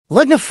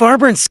Lugna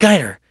Farbrorn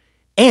Skiter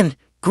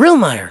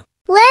Grillmaier.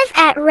 Live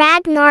at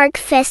Ragnarök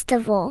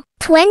Festival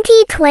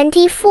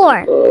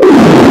 2024.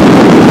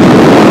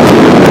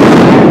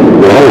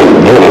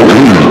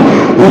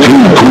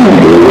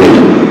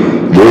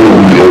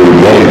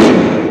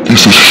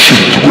 This is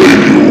shit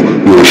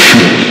radio.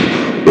 Shit.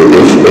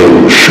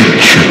 FM.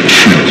 Shit.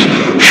 FM.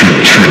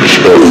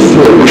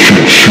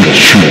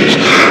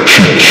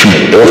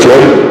 Shit.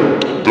 FM.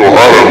 Du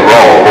har en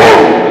bra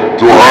arm.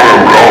 Du har en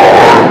bra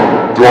arm.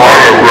 Du har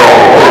en bra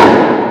arm.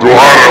 Du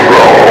har en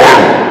bra arm.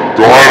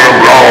 Du har en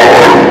bra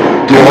arm.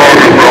 Du har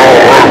en bra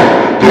arm.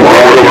 Du har en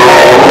bra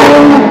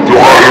arm. Du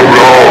har en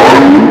bra arm.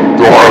 Du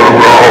har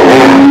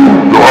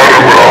en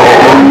bra arm.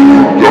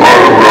 Du har en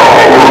bra arm.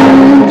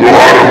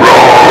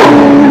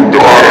 Du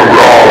har en bra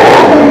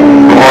arm. Du har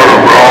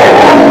en bra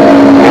arm. Du har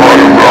en bra arm. Du har en bra arm. Du har en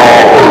bra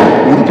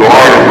arm. Du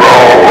har en bra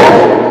arm.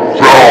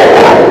 Bra arm.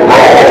 Bra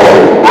arm.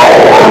 Bra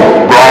arm.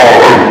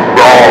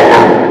 Bra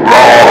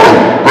arm.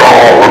 Bra arm. Bra arm.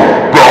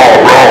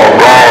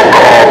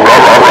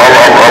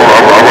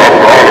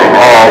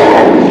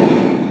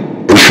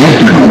 Bra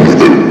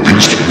arm.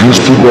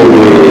 Willst du mal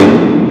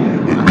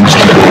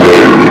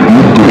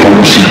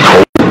Unterhosen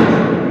kaufen?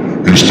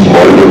 Willst du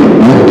mal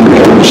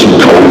Unterhosen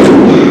kaufen?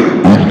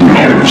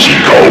 Unterhosen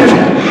kaufen.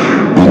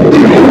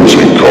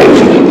 Unterhosen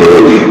kaufen.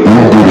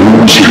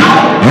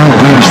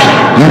 Unterhosen.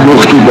 Du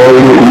möchtest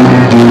meine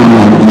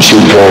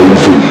Unterhosen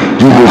kaufen.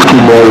 Du möchtest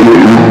meine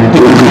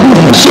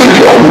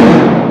Unterhosen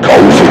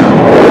kaufen.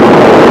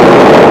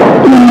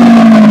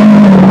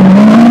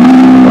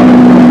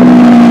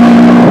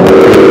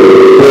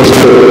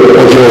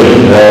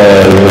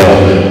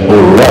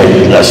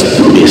 Alright, let's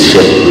do this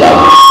shit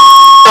now.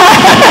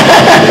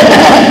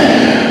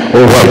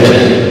 Alright.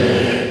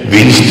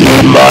 Willst du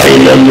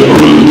meinen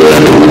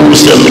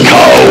Unterhosen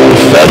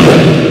kaufen?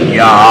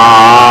 Ja.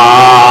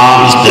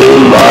 Willst du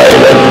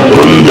meinen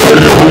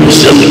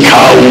Unterhosen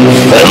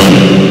kaufen?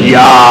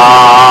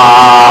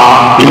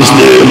 Ja. Willst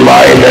du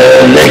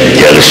meinen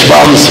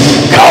Leckerschwanz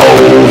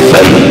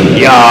kaufen?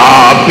 Ja,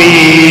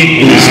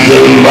 bitte. Willst du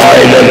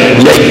meinen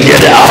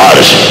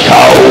Leckerarsch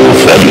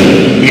kaufen?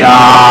 Ja.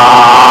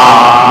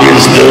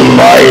 Willst du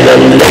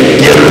meinen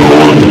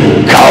Leckermund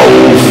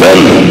kaufen?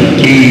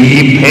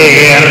 Gib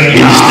her.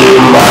 Willst du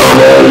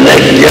meinen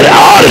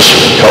Leckerarsch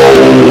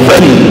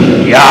kaufen?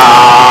 Ja.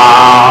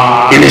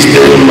 Willst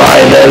du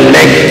meinen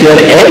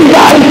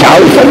Leckeränder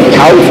kaufen?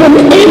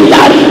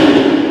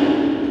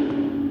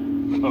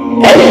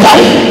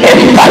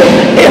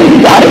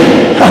 Änder.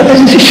 Das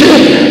ist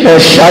schön.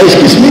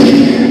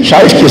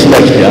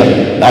 Scheißgeschmeckt, ja.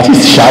 Das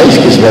ist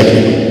Scheißgeschmeckt.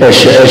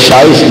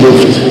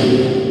 Scheißluft.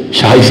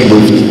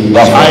 Scheißluft.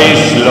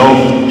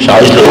 Scheißluft.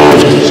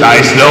 Scheißluft.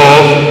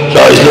 Scheißluft.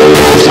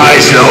 Scheißluft.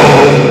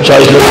 Scheißluft.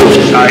 Scheißluft.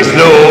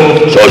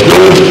 Scheißluft.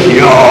 Scheißluft.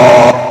 Ja.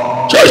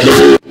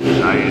 Scheißluft.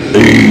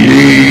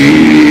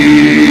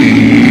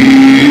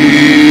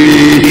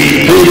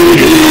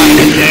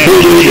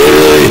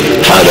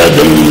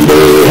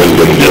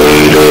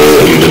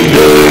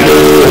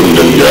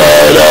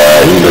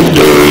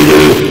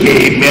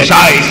 Gib mir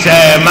Scheiße,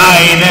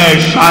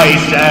 meine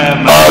Scheiße,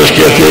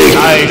 Arschgefickt.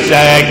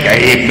 Scheiße,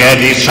 gib mir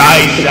die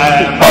Scheiße,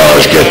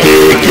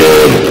 Arschgefickt.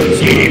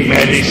 Gib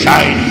mir die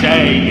Scheiße,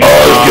 ja.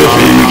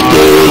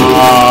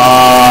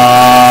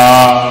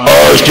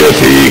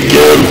 Arschgefickt.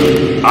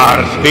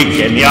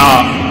 Arschficken,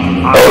 ja.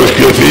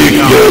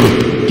 Arschgefickt.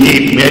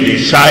 Gib mir die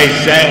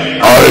Scheiße,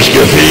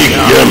 Arschgefickt.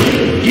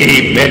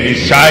 Gib mir die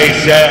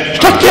Scheiße.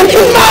 Steck ihn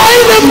in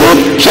meinen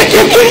Mund, steck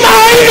ihn in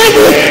meinen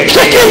Mund,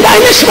 steck in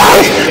deinen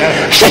Schwanz,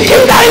 steck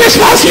in deinen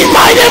Schwanz in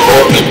meinen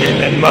Mund. In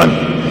den Mund.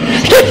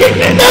 Steck ihn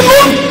in den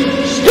Mund,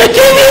 steck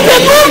ihn in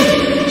den Mund,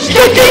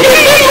 steck ihn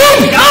in den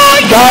Mund.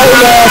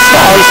 Deines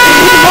Schwanz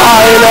in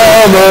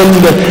meinem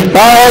Munde,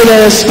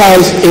 deines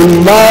Schwanz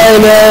in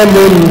meinem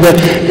Munde,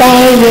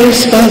 deines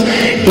Schwanz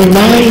in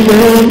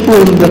meinem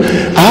Munde.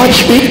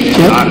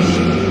 Arschficken. Arsch.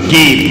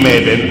 Gib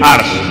mir den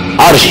Arsch.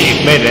 Arsch.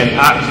 Gib mir den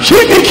Arsch.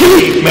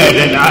 Gib mir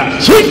den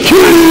Arsch.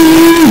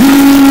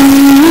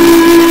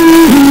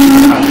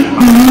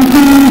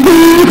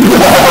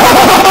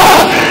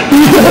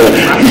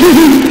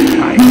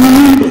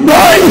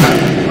 Nein!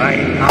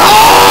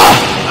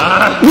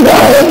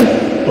 Nein!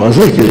 Was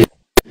ist das?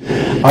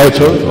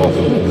 Also,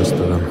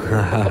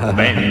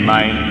 Wenn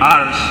mein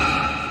Arsch.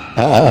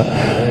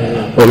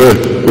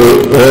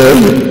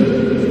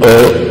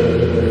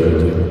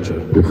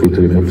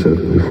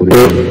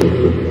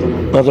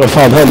 Vad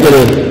fan hände nu?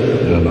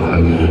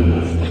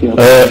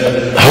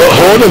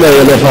 Hör du mig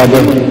eller fan?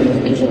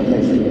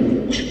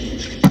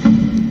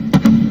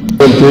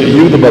 Inte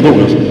ljudet bara dog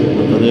alltså.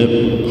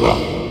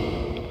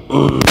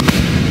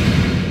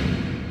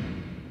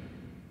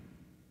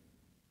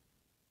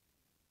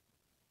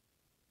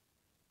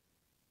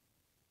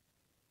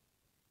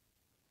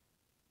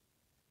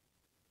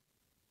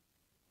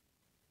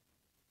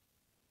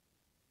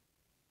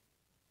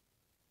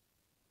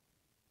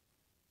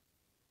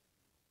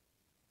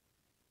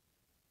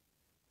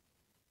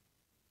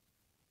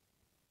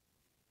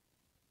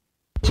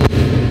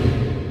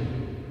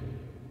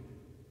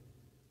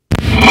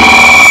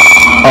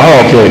 Aha,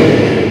 okay.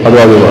 Hadi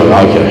var.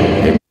 Okay.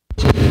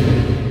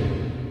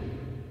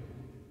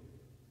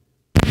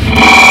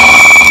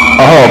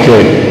 Aha,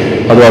 okay.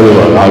 Hadi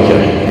var.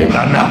 Okay.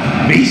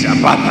 Visa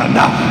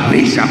patana,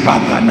 visa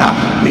patana,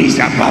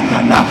 visa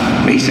patana,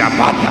 visa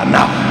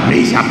patana,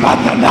 visa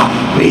patana,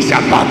 visa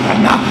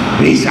patana,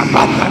 visa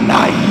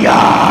patana, ja.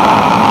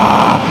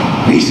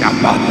 Visa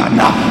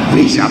patana,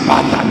 visa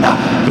patana,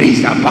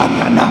 visa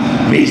patana,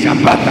 visa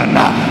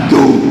patana.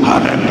 Du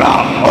har en bra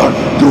år,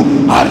 du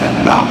har en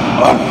bra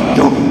år,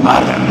 du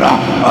har en bra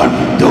år,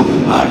 du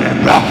har en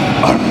bra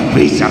år.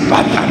 Visa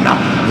patana,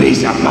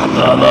 visa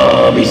patana,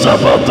 visa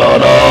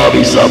patana,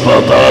 visa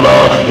patana,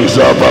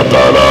 visa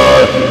patana.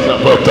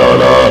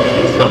 Zapatana,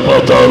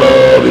 Zapatana,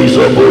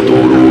 visa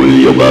poturu,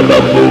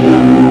 yabarabu,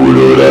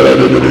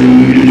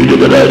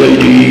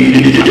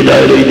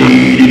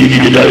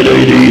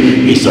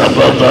 visa patana, visa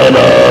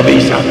patana,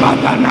 visa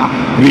patana,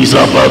 visa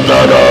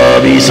patana,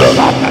 visa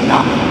patana,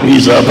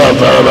 visa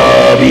patana,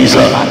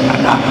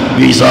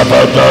 visa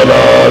patana, visa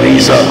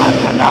patana,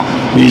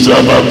 visa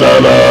patana,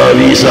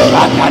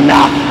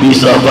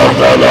 visa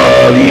patana,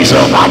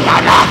 visa patana, visa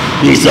patana,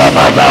 visa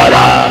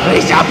patana,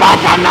 visa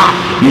patana.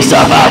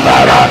 Visa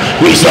patana,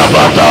 visa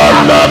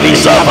patana,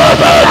 visa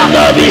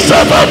patana,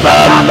 visa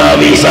patana,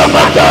 visa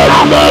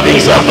patana,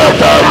 visa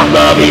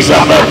patana, visa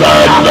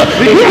patana.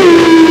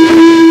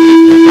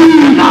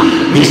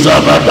 Visa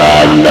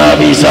patana,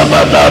 visa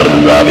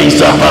patana,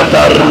 visa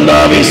patana,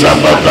 visa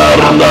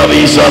patana,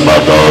 visa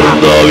patana,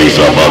 visa patana,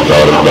 visa patana,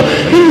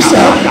 visa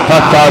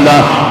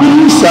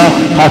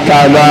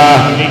patana,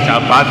 visa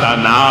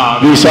patana,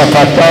 visa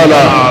patana,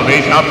 visa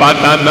patana, visa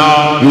patana,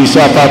 visa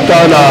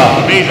patana,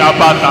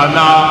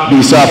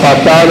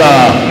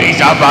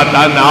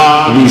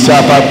 visa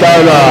patana, visa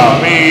patana,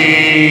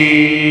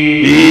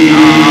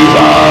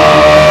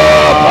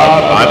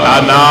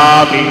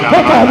 visa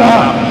patana,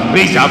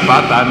 visa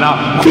patana,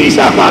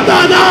 visa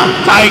patana,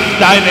 zeig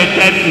deine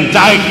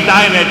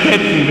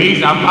Titten,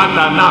 visa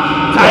patana,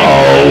 zeig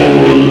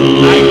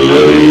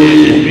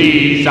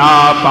visa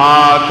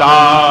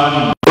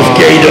patana.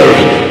 Gator,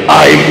 I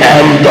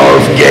am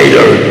Darth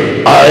Gator,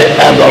 I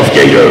am Darth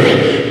Gator,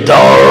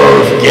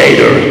 Darth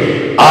Gator,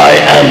 I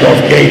am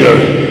Darth Gator,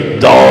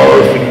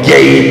 Darth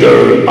Gator,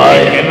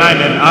 I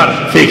Meinen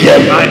Arsch,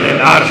 ficken meinen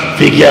Arsch,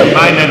 ficken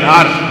meinen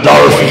Arsch,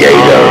 Darth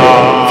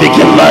Gator,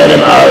 ficken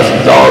meinen Arsch,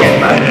 Darth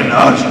meinen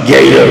Arsch,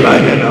 Gator,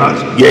 meinen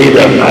Arsch,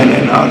 Gator,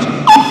 meinen Arsch,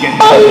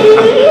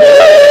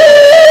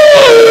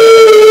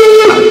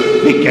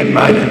 ficken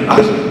meinen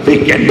Arsch,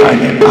 ficken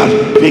meinen Arsch,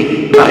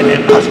 fick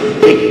meinen Arsch,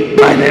 fick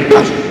meinen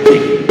Arsch,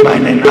 fick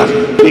meinen Arsch,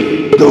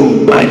 fick du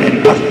meinen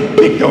Arsch,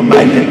 fick du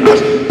meinen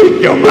Arsch, fick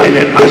du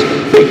meinen Arsch,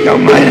 fick du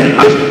meinen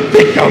Arsch,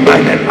 fick du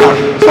meinen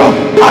Arsch, so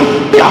an,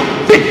 ja,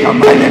 fick du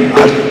meinen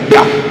Arsch,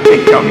 ja,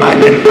 fick du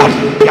meinen Arsch,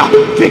 ja,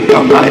 fick du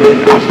meinen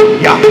Arsch,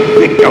 ja,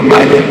 fick du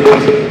meinen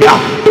Arsch, ja,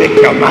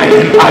 fick du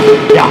meinen Arsch,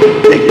 ja,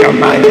 fick du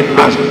meinen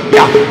Arsch,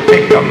 ja,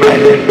 fick du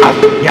meinen Arsch,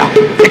 ja,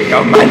 fick du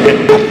meinen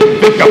Arsch,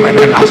 fick du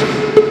meinen Arsch,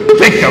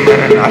 fick du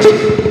meinen Arsch,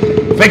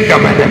 fick du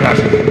meinen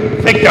Arsch,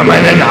 fick du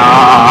meinen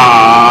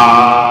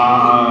Arsch.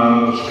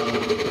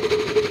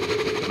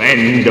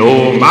 Wenn du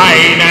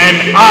meinen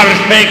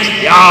Arsch fickst,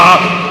 ja,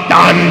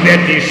 dann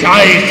wird die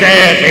Scheiße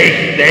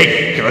richtig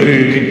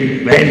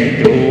grün. Wenn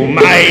du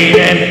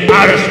meinen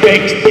Arsch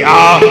fickst,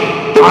 ja,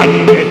 dann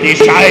wird die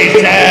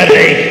Scheiße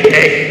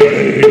richtig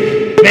grün.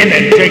 Wenn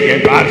ein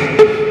Chicken Arsch,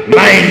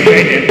 mein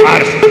Chicken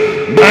Arsch,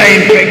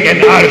 mein Chicken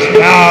Arsch,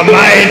 ja,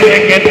 mein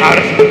Chicken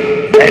Arsch.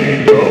 Wenn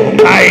du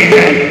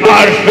meinen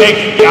Arsch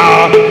fickst, ja,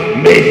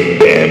 mit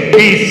dem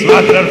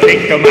Peacewasser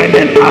fickst du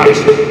meinen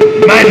Arsch.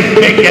 Mein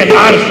Chicken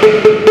Arsch,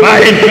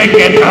 mein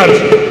Chicken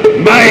Arsch,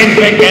 mein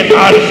Chicken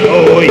Arsch,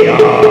 oh ja.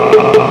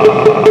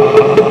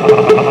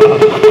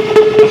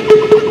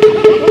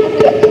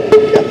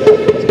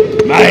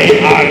 Mein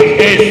Arsch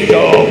ist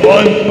so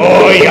bunt,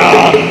 oh ja,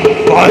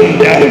 von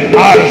dem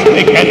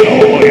Arschficken,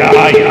 oh ja,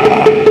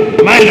 ja.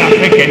 Meiner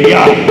Ficken,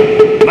 ja,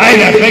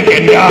 meiner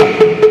Ficken, ja,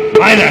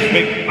 meiner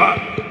Ficken,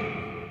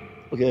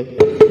 okay.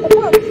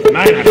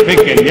 Meiner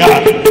Ficken,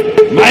 ja,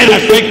 meiner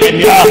Ficken,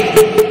 ja,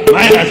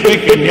 meiner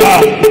Ficken,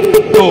 ja.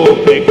 Du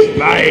fickst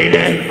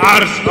meinen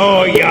Arsch,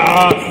 oh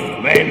ja,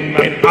 wenn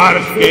mein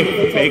Arsch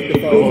gefickt,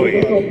 oh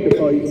ja.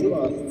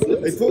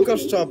 Ej,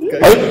 pokaż czapkę.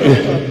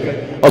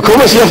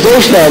 Kommen Sie auf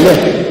Deutschland, ne?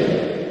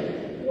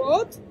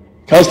 What?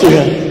 Kannst du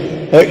ja?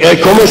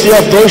 Kommen Sie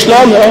auf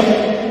Deutschland, ja?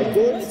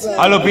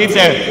 Hallo bitte,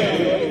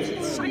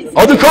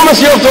 Oh, du kommst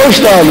hier auf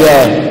Deutschland,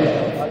 ja.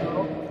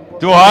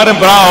 du har en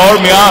bra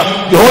orm, ja.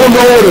 Du har en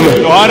bra orm.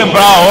 Du har en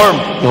bra orm.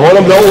 Du har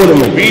en bra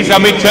orm. Visa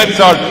mitt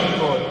köttsort.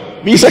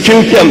 Visa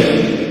kuken.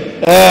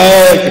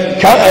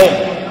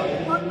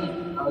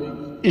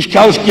 Ich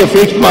kann's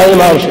gefickt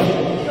meinem Arsch.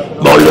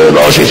 Meine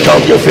Arsch, ich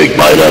kann's gefickt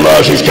meinem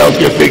Arsch, ich kann's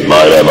gefickt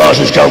meinem Arsch,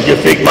 ich kann's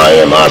gefickt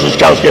meinem Arsch, ich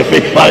kann's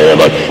gefickt meinem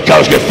Arsch, ich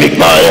kann's gefickt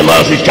meinem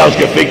Arsch, ich kann's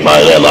gefickt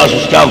meinem Arsch,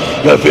 ich kann's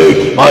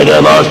gefickt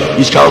meinem Arsch,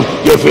 ich kann's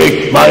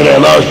gefickt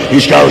meinem Arsch,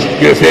 ich kann's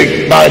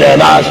gefickt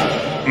meinem Arsch.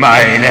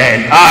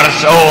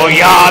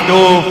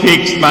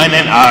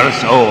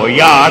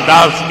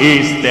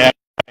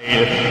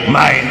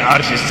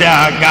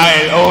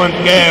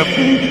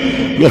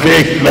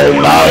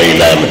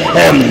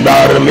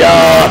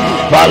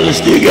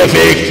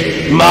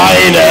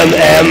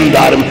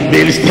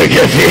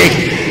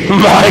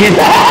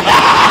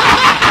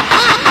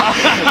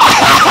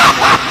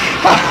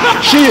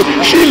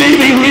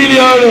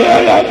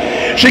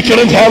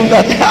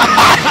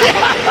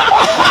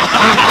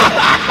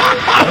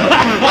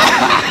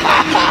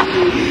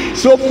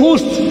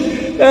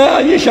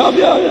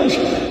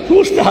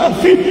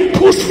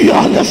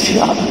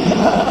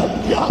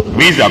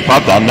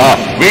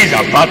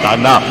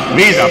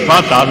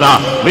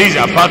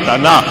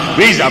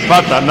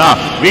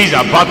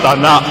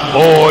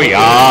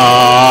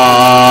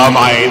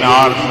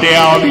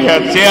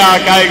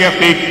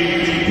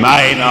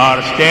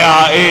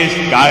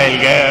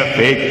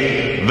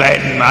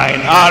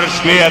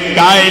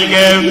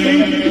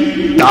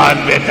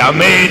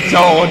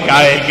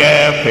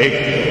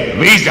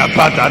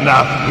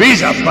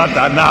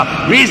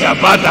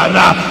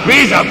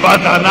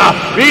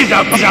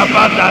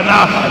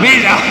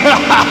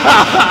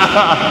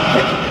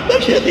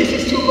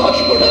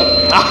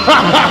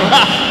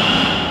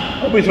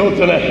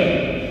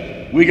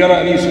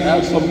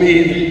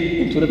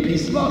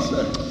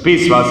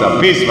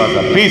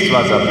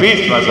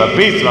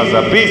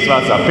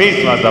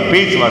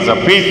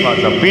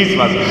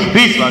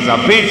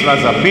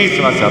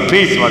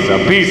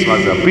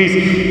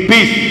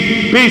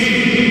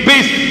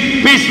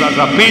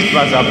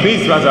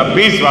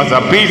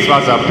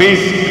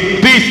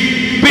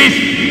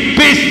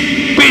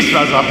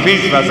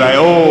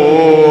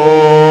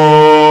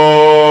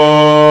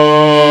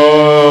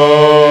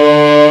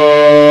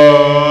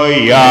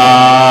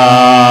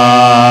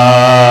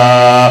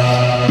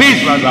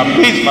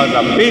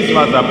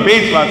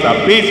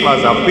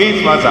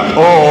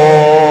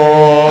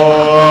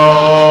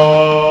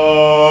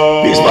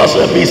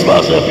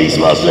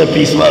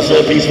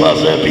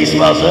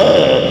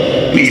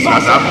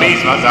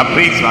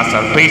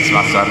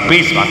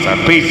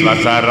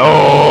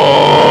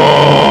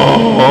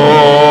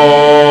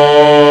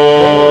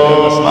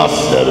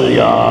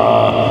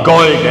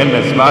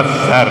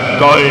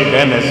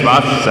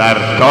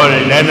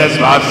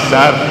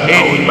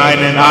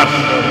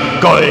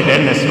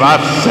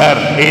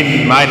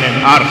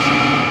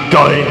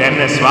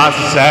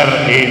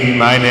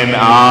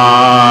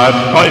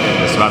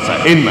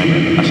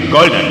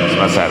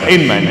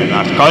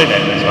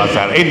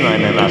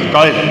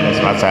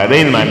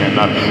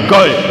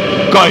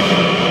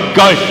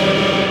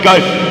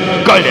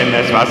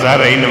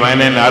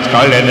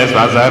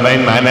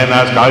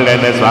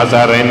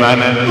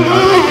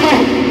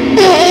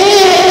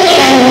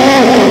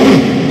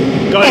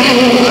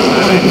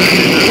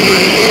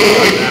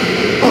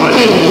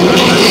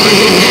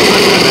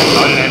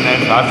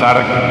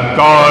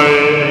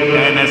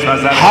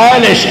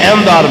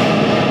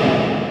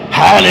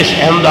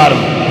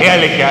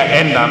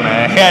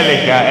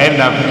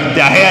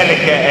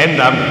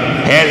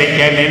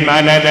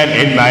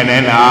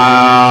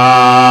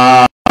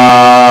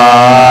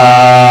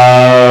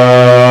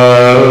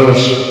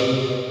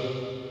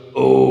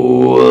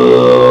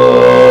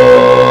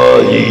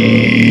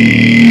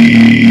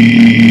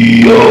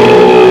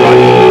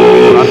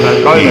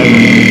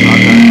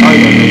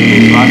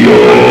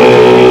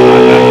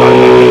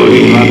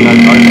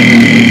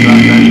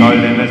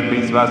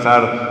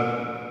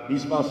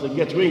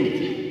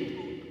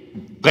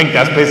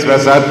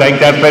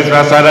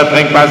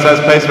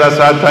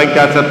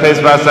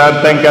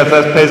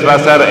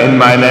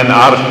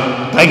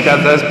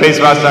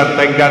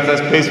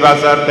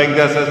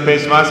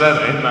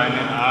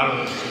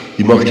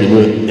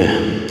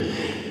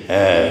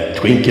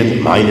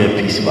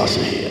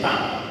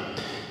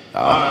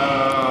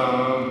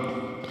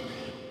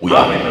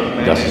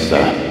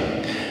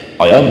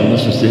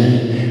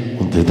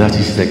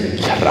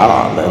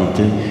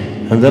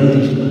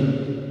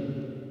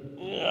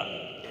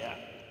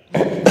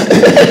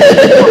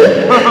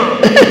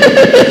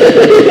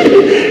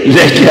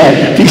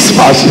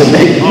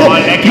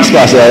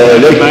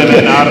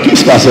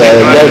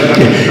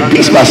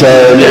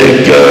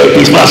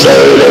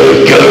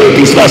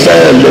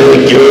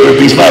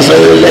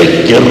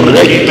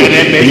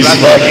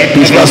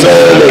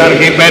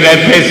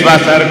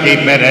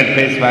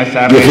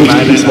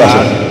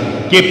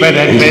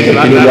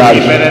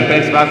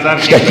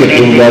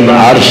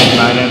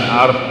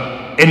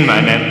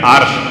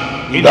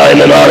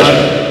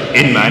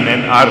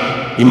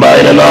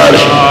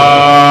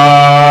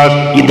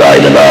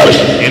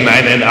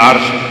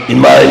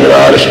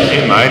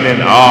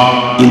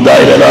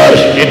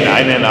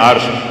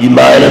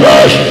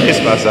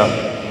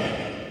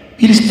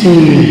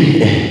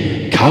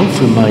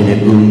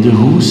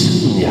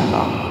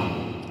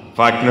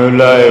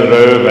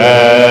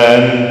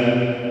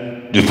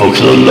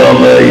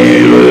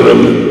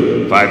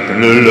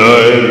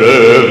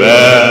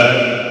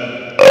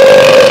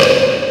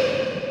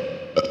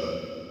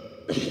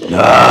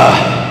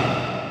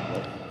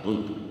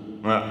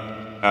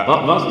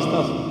 Was ist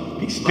das?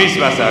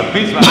 Pisswasser.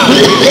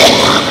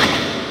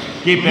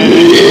 Gib mir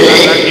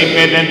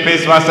den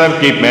Pisswasser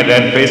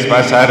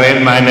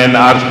in meinen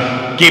Arsch.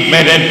 Gib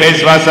mir den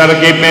Pisswasser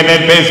in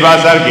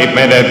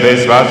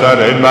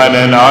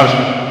meinen Arsch.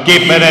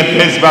 Gib mir den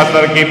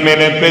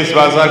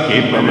Pisswasser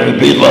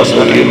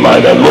in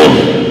meinen Mund.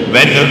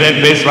 Wenn du den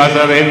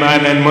Pisswasser in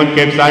meinen Mund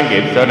gibst, dann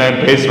gibst du den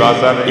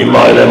Pisswasser In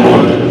meinen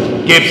Mund.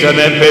 Gibst du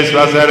den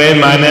Pisswasser in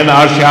meinen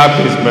Arsch, ja,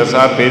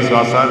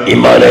 Pisswasser In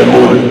meinen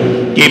Mund.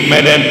 Gib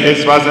mir den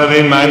Pisswasser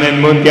in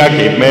meinen Mund, ja,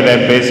 gib mir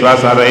den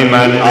Pisswasser in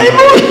meinen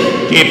Mund.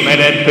 Gib mir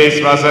den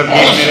Pisswasser in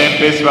meinen Mund.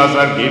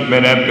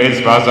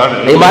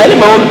 In meinen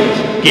Mund.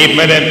 Gib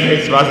mir den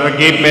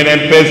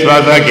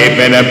Pisswasser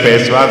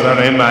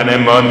in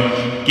meinen Mund.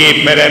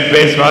 Gib mir den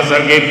Pisswasser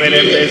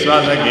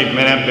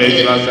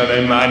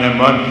in meinen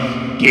Mund.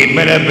 Gib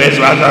mir den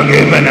Pisswasser in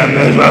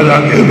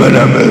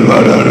meinen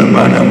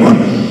Mund.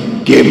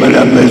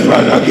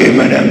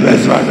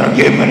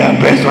 Gib mir den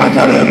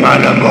Pisswasser in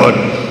meinen Mund.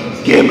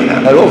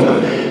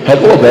 Herr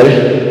Ober,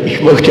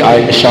 ich möchte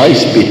einen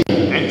Scheiß bitten.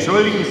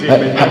 Entschuldigen Sie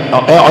bitte.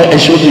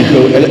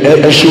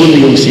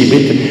 Entschuldigung Sie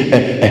bitte.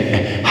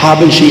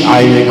 Haben Sie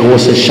eine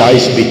große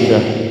Scheiß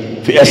bitte?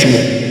 Für Essen?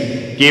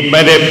 Gib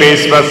mir den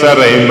Pisswasser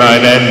in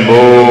meinen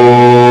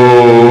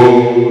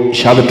Mund.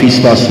 Ich habe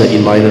Pisswasser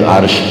in meinen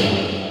Arsch.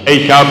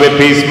 Ich habe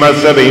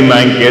Pisswasser in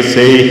mein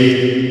Gesicht.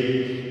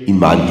 In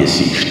mein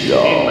Gesicht,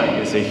 ja.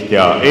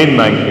 In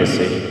mein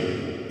Gesicht.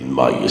 In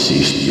mein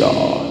Gesicht, ja.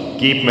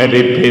 Gib mir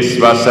die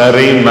Pisswasser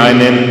in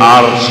meinen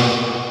Arsch.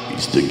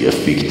 Bist du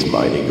gefickt,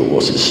 meine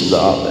große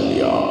Schnabel,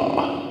 ja.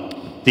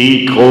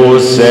 Die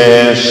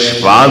große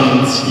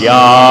Schwanz,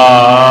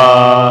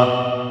 ja.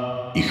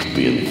 Ich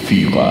bin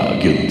Führer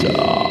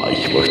Günther.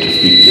 Ich möchte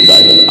ficken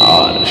deinen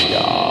Arsch,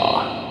 ja.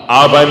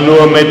 Aber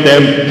nur mit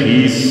dem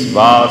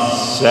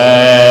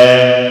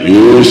Pisswasser.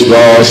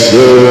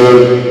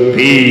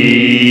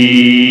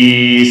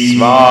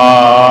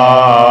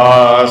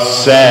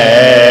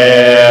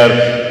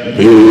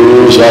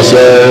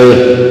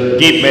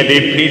 Gib mir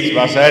die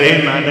Pisswasser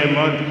in meinen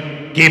Mund.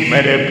 Gib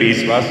mir den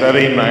Pisswasser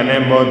in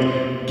meinen Mund.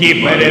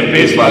 Gib mir den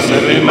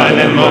Pisswasser in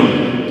meinen Mund.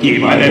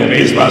 Gib mir den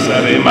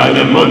Pisswasser in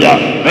meinen Mund, ja.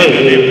 Wenn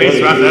du den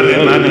Pisswasser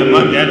in meinen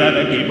Mund, ja,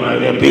 dann gib mir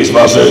den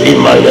Pisswasser in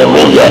meinen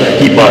Mund, ja.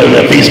 Gib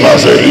mir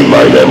Pisswasser in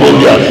meinen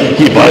Mund, ja.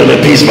 Gib mir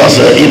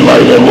Pisswasser in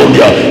meinen Mund,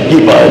 ja.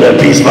 Gib mir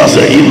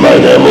Pisswasser in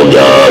meinen Mund,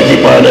 ja.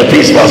 Gib mir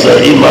Pisswasser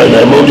in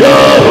meinen Mund, ja.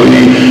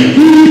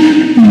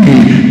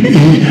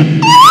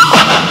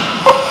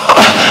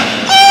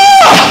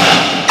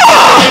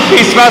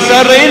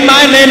 Pisswasser in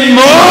meinen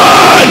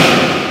Mund!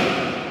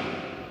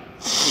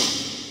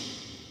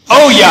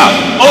 Oh ja!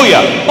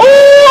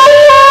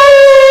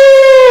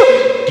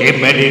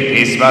 Gib mir die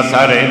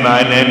Pisswasser in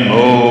meinen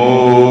Mund!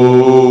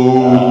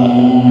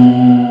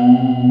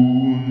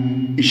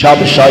 Ich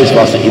habe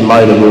Scheißwasser in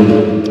meinem Mund.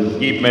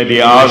 Gib mir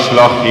die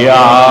Arschloch,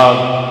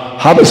 ja!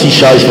 Haben Sie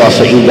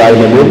Scheißwasser in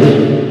deinem Mund?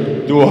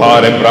 Du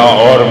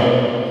Harebraun!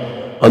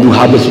 Und du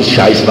hast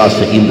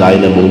Scheißwasser in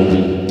deinem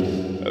Mund.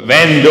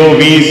 Wenn du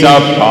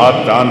visa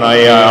pattarna,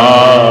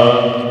 ja.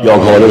 Jag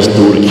har en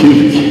stor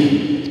kuk.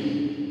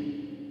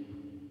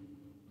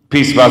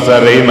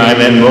 Pisswasser in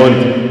meinen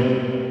Mund.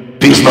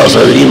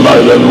 Pisswasser in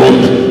meinen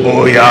Mund.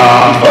 Oh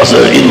ja.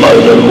 Pisswasser in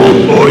meinen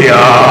Mund. Oh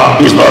ja.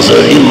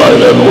 Pisswasser in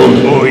meinen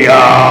Mund. Oh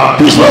ja.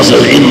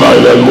 Pisswasser in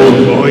meinen Mund.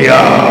 Oh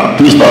ja.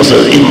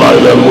 Pisswasser in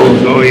meinen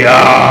Mund. Oh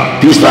ja.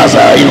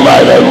 Pisswasser in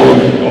meinen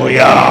Mund. Oh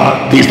ja.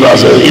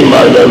 Pisswasser in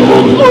meinen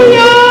Mund. Oh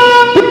ja.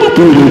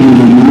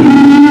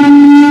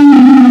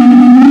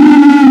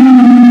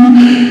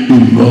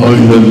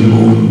 Meinen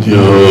Mund, ja,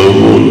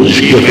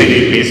 Gib mir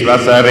die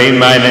Pisswasser in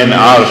meinen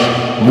Arsch.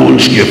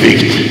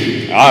 Mundgefickt.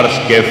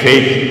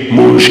 Arschgefickt.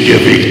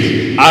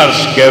 Mundgefickt.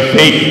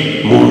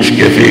 Arschgefickt.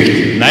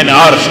 Mundgefickt. Nein,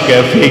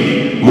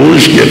 Arschgefickt.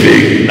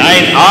 Mundgefickt.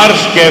 Nein,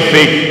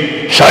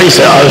 Arschgefickt.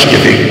 Scheiße,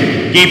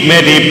 Arschgefickt. Gib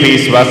mir die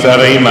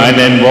Pisswasser in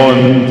meinen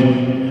Mund.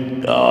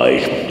 Ja,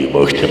 ich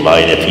möchte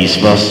meine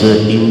Pisswasser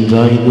in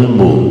deinen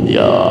Mund,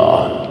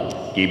 ja.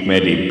 Gib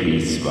mir die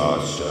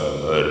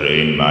Pisswasser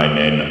in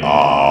meinen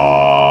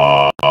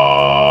Arsch.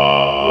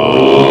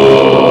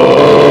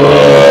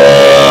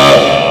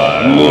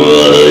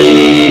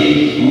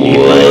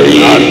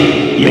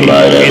 In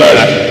meinen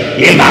Arsch.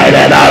 In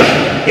meinen Arsch.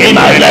 In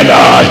meinen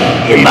Arsch.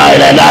 In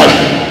meinen Arsch.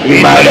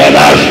 In meinen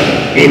Arsch.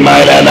 In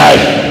meinen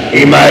Arsch.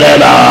 In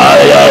meinen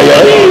Arsch. Ja, ja.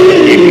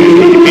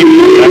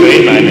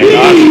 In meinen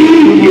Arsch.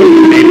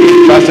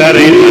 Pisswasser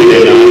in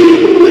meinen Arsch.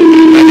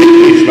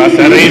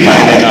 Pisswasser in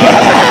meinen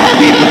Arsch.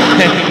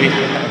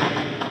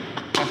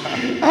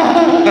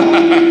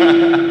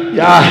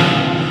 Ja,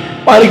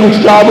 meine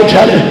guten Damen und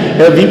Herren,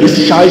 wie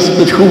ist Scheiße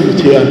betrunken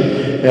hier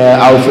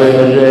auf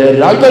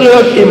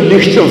Ragnarök im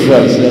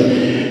Lichterfels.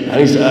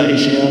 Ich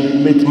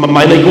mit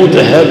meiner guten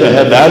Herr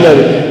Werner,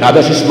 ja,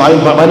 das ist meine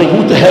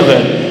gute Herr,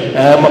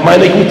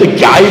 meine gute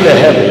geile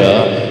Herr.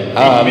 Ja.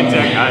 Ich bin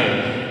sehr geil.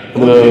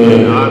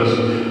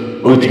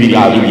 Und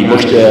ich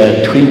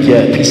möchte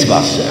trinken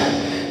Pisswasser.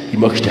 Ich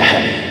möchte, ja,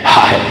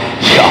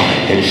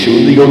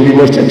 Entschuldigung, wie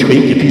möchte ich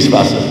trinken,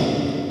 Pisswasser?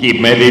 Gib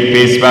mir die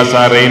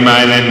Pisswasser in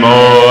meinen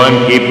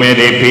Mund, gib mir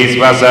die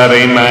Pisswasser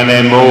in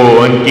meinen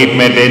Mund, gib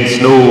mir den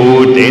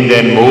Snut in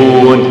den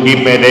Mund,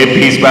 gib mir die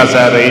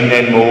Pisswasser in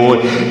den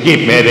Mund,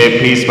 gib mir die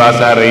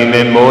Pisswasser in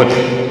den Mund.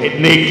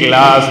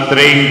 Niklas,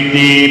 trink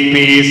die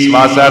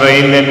Pisswasser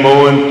in den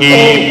Mund,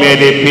 gib mir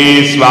die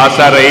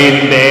Pisswasser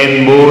in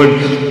den Mund,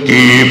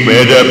 gib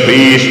mir die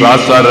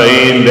Pisswasser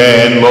in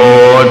den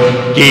Mund,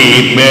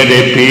 gib mir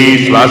die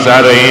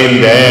Pisswasser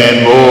in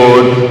den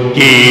Mund,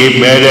 gib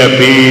mir die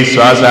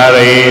Pisswasser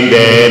in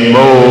den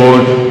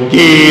Mund,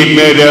 gib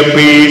mir die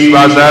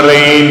Pisswasser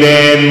in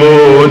den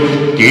Mund,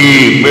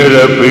 gib mir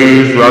die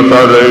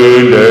Pisswasser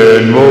in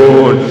den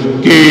Mund,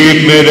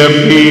 gib mir die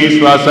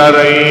Pisswasser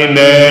in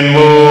den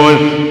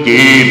Mund,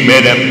 gib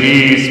mir die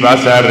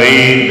Pisswasser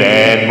in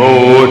den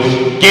Mund,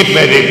 gib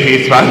mir die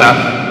Pisswasser,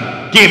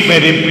 gib mir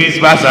die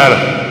Pisswasser,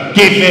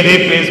 gib mir die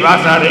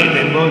Pisswasser in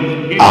den Mund.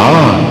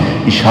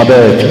 Ich habe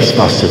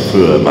Pisswasser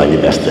für meine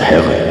beste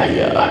Herren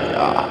hier,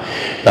 ja.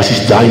 Das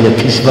ist deine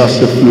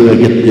Pisswasser für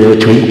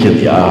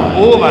Trinken, ja.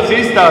 Oh, was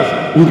ist das?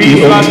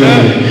 Pisswasser?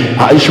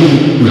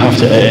 Entschuldigung, du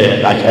hast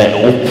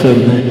Opfen,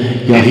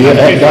 ja, hier,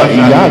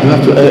 ja, du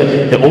hast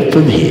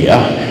Opfen hier.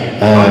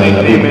 Und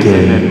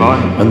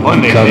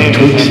du kannst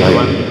trinken, ja,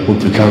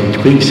 und du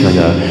kannst trinken,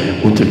 ja,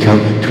 und du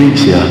kannst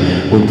trinken, ja,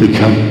 und du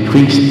kannst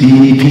trinken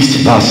die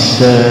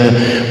Pisswasser,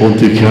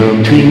 und du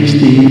kannst trinken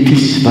die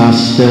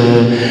Pisswasser,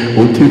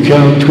 und du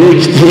kannst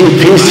trinken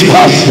die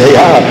Pisswasser,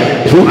 ja,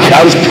 du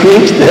kannst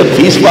trinken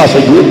die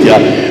Pisswasser, gut, ja,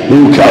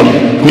 du kannst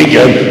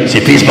trinken die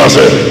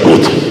Pisswasser,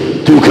 gut,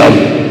 du kannst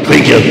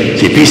trinken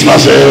die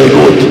Pisswasser,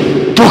 gut,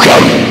 du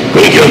kannst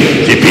trinken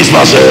die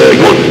Pisswasser,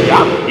 gut,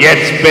 ja.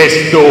 Jetzt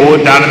bist du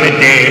dann mit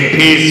dem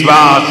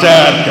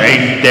Pisswasser,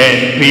 trink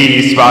den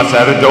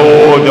Pisswasser, do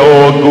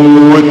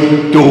gut.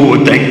 Du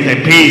trinkst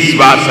den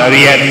Pisswasser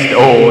jetzt,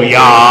 oh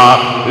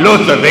ja.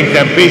 Los, du trinkst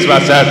den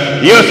Pisswasser,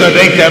 just du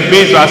trinkst den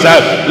Pisswasser,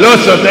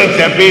 los, du trinkst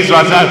den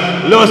Pisswasser,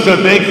 los, du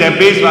trinkst den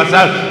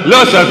Pisswasser,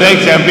 los, du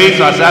trinkst den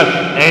Pisswasser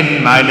in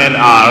meinen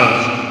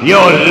Arsch. Jo,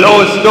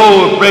 los,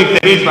 du bringst den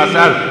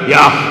Pisswasser,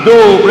 ja,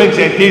 du bringst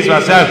den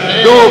Pisswasser,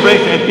 du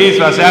bringst den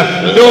Pisswasser,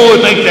 du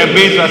trinkst den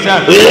Pisswasser,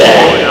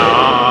 oh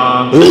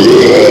ja. Du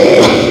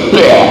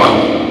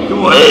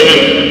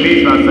trinkst den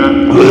Pisswasser,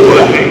 du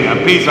trinkst den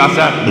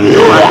Pisswasser, du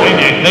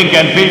trinkst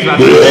den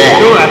Pisswasser,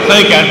 du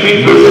trinkst den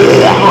Pisswasser,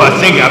 du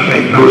trinkst den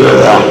Pisswasser,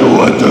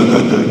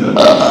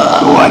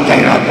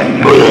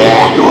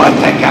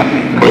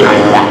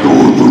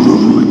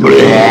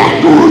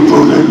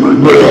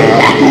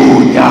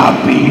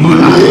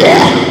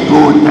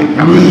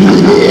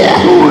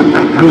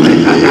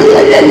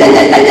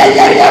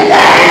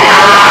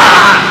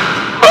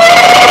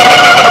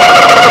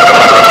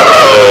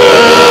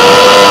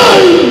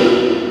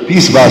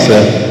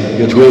 Pisswasser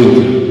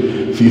getrunken,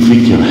 viel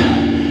Ficken.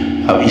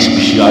 Aber ich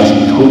bin scheiß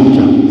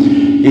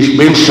betrunken. Ich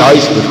bin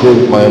scheiß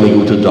betrunken, meine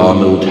gute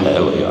Dame und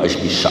Herren. Ja, ich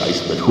bin scheiß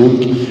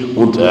betrunken.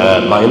 Und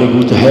meine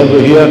gute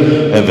Herren hier,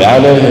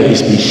 Werner,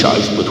 ich bin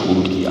scheiß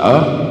betrunken,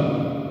 ja?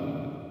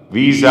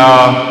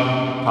 Visa,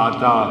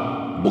 Pata,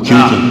 Okay.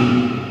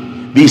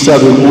 Visa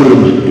den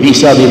Urm,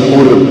 visa den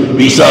Urm,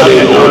 visa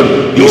den Urm,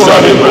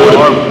 visa den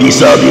Urm,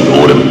 visa den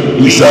Urm,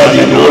 visa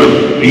den Urm,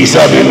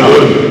 visa den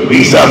Urm,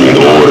 visa den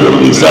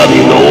Urm, visa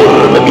den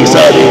Urm,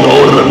 visa den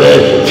Urm,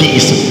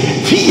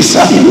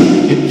 visa den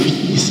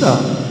visa.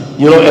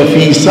 You know, a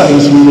visa in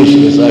Swedish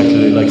is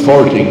actually like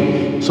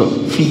farting. So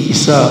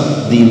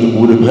visa den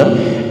Urm,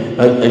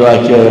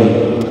 like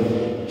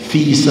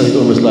visa is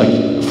almost like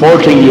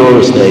farting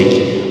your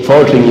snake,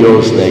 farting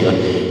your snake.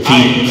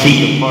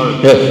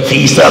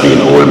 Visa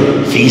den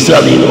Urm,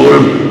 visa den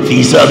Urm,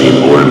 visa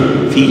den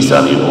Urm,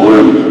 visa den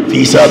Urm,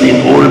 visa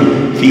den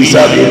Urm,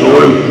 visa den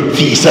Urm,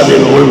 visa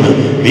den Urm,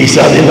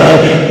 visa den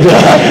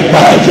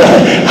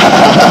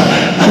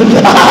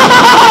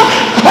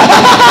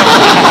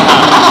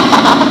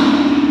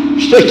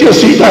Steck dir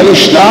sie deine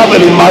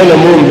Schnabel in meinen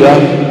Mund, ja?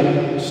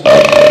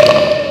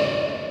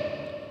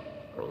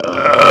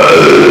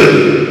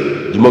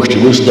 Du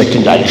möchtest nur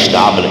stecken deine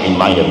Schnabel in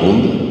meinen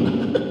Mund?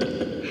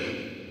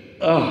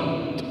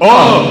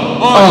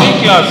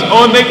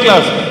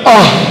 Niklas!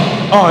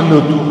 Nu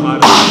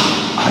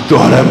du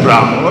har en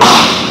bra.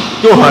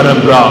 Du har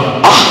en bra.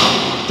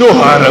 Du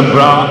har en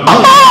bra.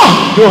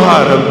 Du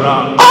har en bra.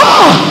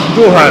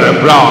 Du har en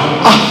bra.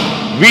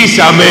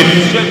 Visa mitt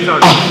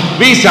köttsalt.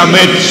 Visa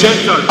mitt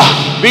köttsalt.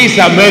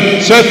 Visa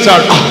mitt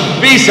köttsalt.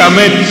 Visa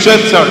mitt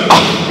köttsalt.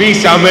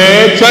 Visa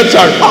mitt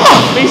köttsalt.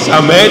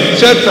 Visa mitt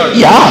köttsalt.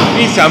 Ja.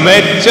 Visa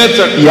mitt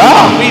köttsalt.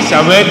 Ja.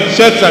 Visa mitt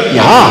köttsalt.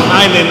 Ja.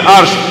 Meinen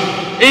Arsch.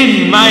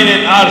 In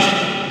meinen Arsch.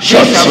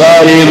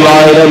 Köttsvärd in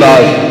meinen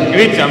Arsch.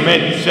 Visa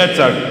mitt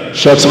köttsalt.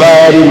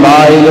 Köttsvärd in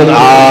meinen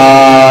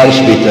Arsch,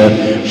 bitte.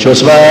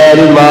 Köttsvärd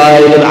in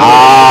meinen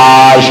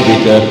Arsch,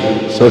 bitte.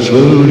 satt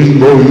svär i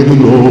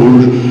meinen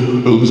Arsch.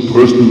 Es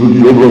presst mir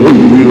die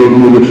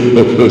Beine,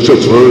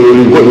 satt svär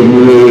i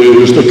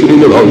meinen, stecken in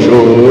den Arsch.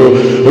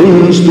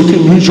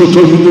 Stecken mich satt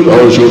in den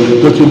Arsch,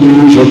 stecken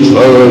mich satt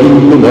svär in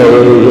den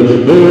Arsch.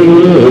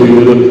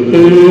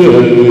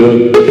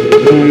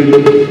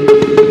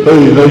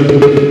 Hey, hey,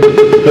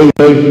 hey,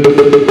 hey, hey,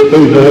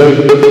 hey,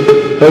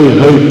 hey,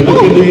 hey,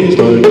 stecken dich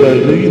satt in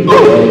den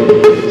Arsch.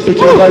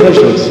 Stecken deine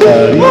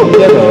Schutzwehr in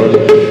den Arsch.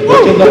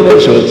 Stecken deine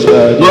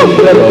Schutzwehr in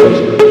den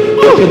Arsch.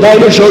 Stecken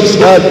deine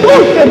Schutzwehr in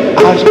den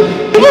Arsch.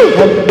 In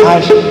den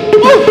Arsch.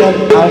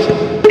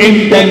 In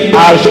den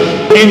Arsch.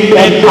 In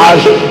den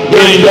Arsch.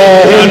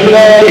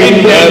 In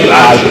den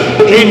Arsch.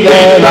 In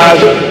den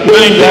Arsch.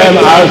 In den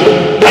Arsch.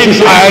 Das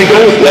ist ein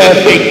großer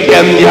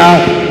Ficken, ja.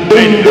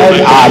 In den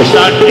Arsch.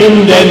 In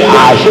den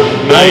Arsch.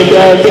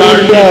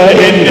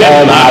 In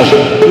den Arsch.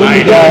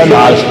 In den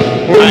Arsch.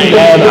 In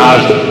den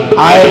Arsch.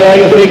 Eine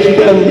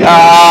Ficken, ja.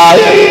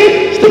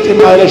 Steck in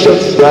meine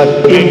Schutzwehr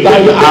in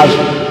deinen Arsch.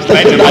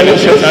 Steck in meine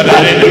Schutzwehr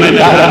in deinen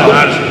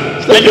Arsch.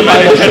 Steck in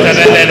meine Schutzwehr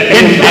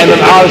in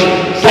deinen Arsch.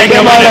 Steck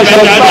in meine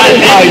Schutzwehr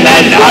in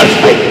deinen Arsch.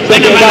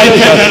 Steck in meine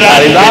Schutzwehr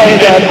in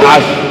deinen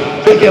Arsch.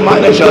 Steck in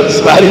meine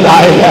Schutzwehr in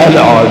deinen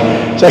Arsch.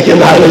 Steck in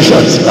meine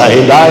Schutzwehr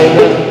in deinen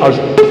Arsch.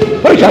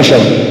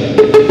 Percussion.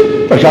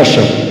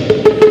 Percussion.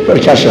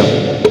 Percussion.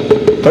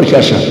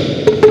 Percussion.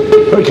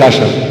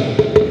 Percussion.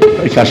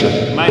 Percussion.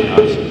 Mein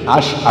Arsch.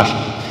 Arsch, Arsch.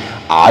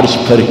 Arsch,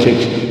 Percussion.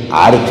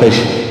 Arsch,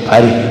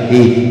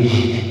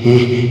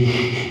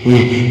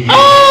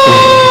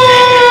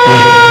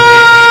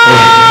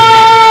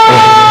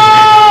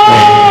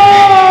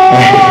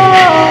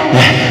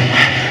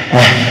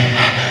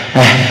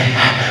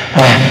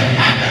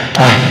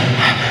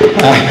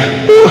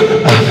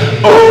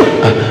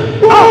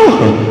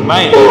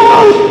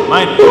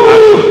 Mein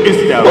Arsch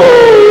ist der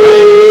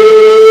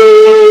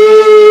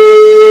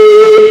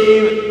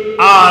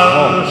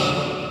Arsch.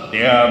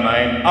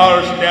 Mein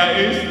Arsch, der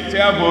ist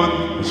sehr wund.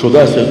 So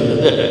das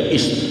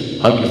ist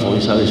angefangen,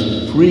 ist alles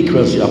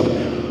Frequency ab.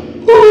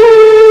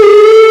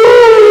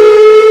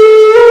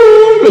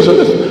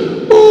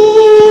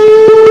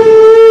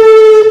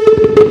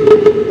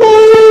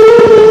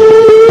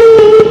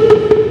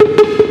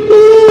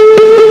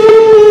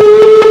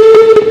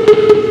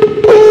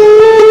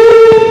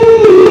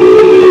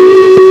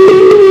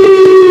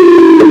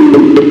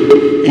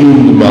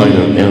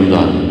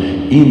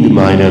 In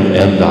meinen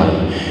Ändern,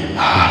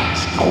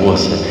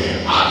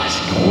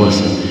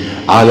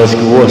 alles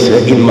Große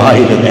in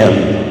meinen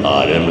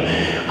Ändern,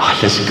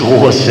 alles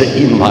Große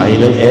in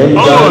meinen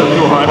Ändern,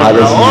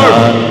 alles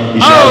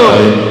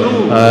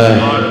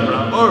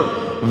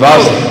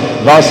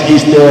was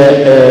ist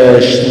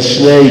der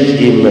Snake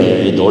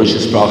in deutscher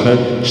Sprache?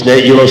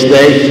 Snake, you know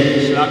Snake?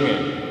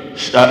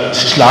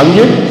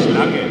 Schlange.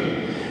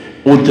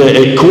 Und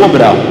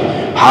Cobra.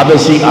 Haben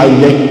Sie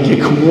eine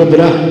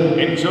Cobra?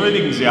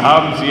 Entschuldigen Sie,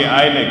 haben Sie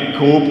eine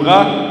Cobra?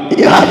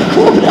 Ja, eine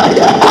Cobra,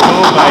 ja.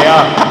 Cobra, ja.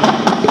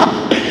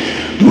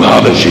 Du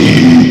haben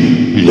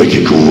Sie,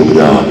 lecke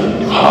Cobra.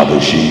 Du haben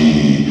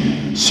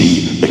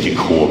Sie, lecke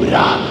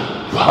Cobra.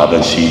 Du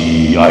haben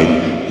Sie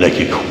ein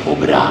lecke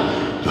Cobra.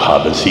 Du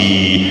haben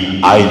Sie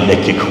ein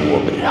lecke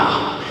Cobra.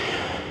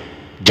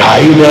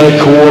 Deine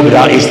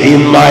Cobra ist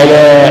in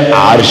meine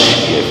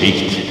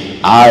Arschgefickt.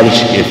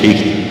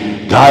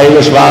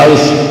 Deine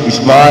Schwanz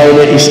ist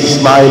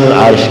meinen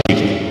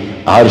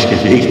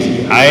Arschgefickt.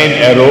 Ein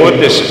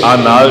erotisch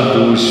Anal,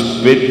 du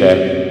Spitter.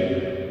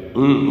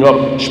 Ja,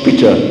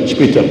 Spitter.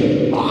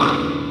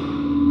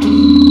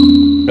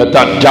 Ja,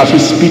 das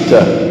ist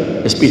Spitter.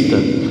 Das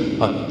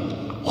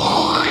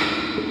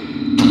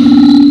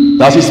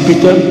ist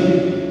Spitter.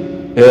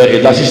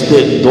 Das ist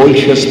die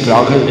deutsche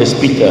Sprache,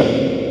 Spitter.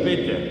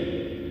 Bitte.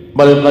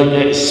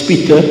 Man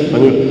Spitter.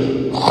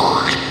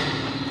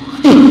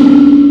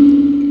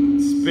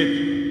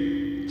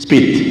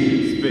 Spit.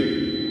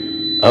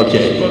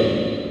 Okay.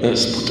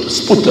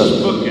 Sputter.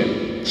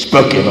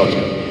 Spucken,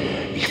 okay.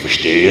 Ich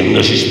verstehe,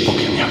 das ist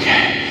Spucken,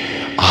 okay.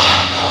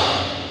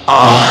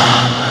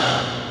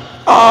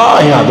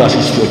 Ja, das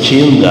ist für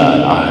Kinder.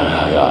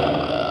 Ja,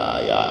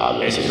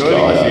 alles ist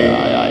klar.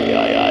 Ja.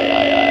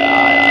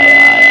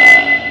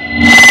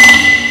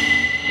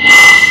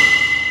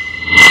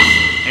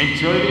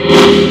 Entschuldigung.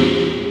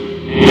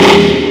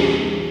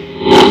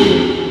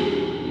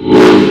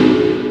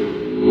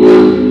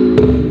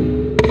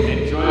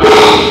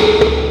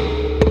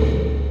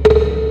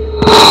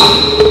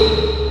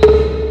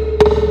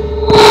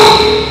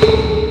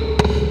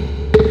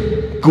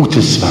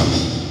 Gutes Schwanz.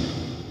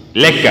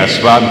 Lecker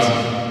Schwanz.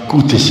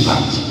 Gutes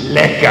Schwanz.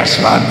 Lecker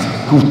Schwanz.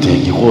 Gute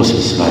große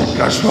Schwanz.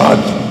 Lecker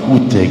Schwanz.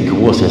 Gute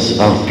große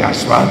Schwanz. Lecker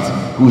Schwanz.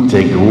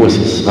 Gute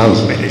große Schwanz.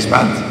 Bitte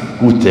Schwanz.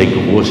 Gute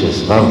große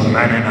Schwanz.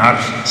 Meinen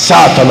Arsch.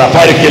 Satana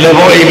Perkele,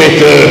 wo ich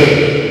bitte.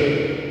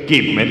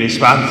 Gib mir den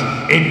Schwanz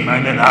in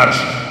meinen Arsch.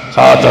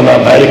 Satana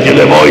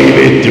Perkele, wo ich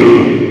bitte.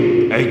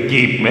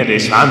 Gib mir den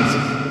Schwanz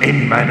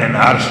in meinen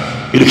Arsch.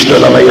 Will ich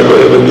schneller mal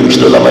röben, will ich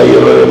schneller mal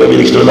röben.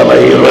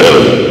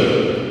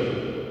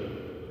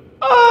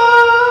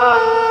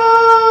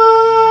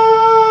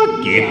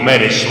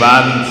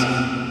 Schwanz.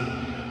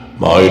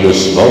 Meine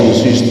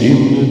Schwanz ist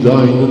in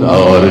deinen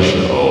Arsch,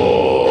 ja.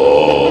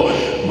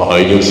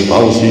 Meine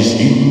Schwanz ist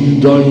in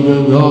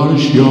deinen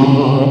Arsch, ja.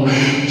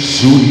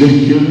 So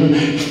lecker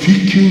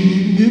ficken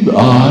in den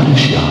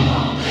Arsch, ja.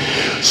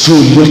 So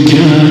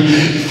lecker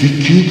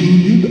ficken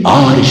in den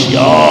Arsch,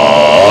 ja.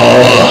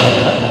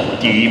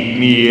 Gib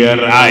mir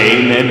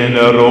einen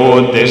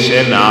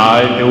erotischen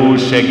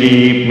Aldusche,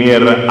 gib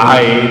mir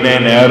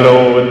einen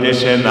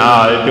erotischen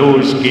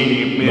Aldusche,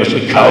 gib mir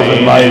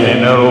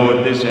einen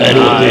erotischen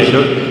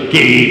Aldusche,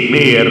 gib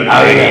mir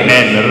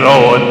einen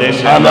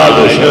erotischen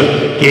Aldusche,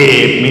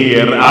 gib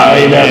mir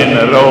einen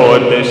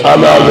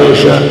erotischen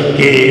Aldusche,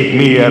 gib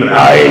mir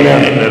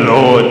einen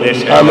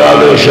erotischen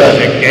Aldusche,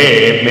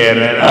 gib mir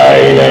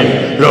einen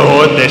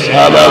erotischen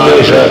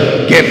Aldusche,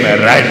 gib mir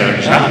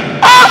einen Sand.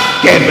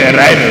 Gib mir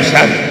eine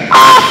Sand,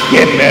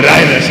 gib mir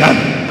eine Sand,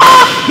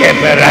 gib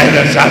mir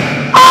eine Sand,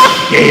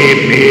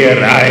 gib mir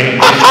einen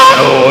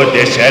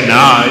erotischen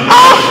Aldus,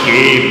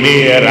 gib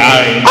mir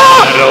einen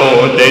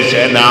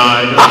erotischen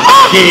Aldus,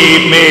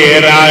 gib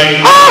mir einen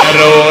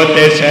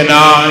erotischen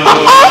Aldus,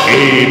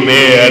 gib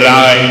mir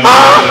einen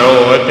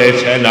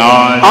erotischen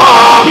Aldus,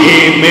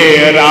 gib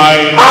mir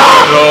einen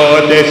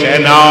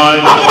erotischen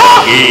Aldus,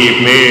 gib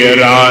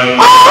mir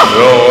einen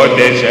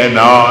erotischen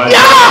Aldus,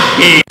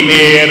 gib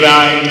mir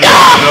einen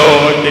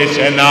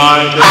erotischen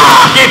Aldus,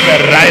 gib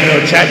mir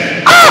einen Cent,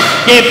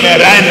 gib mir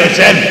einen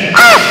Cent,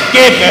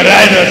 gib mir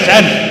einen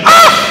Cent,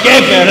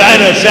 gib mir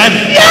einen Cent,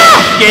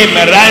 gib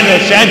mir einen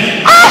Cent,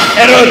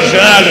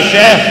 erotischen Aldus,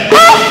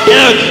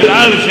 erotischen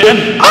Aldus,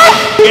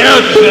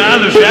 erotischen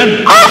Aldus,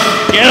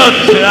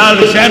 erotischen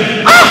Aldus,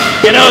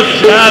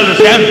 erotischen Aldus,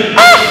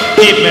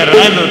 gib mir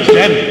einen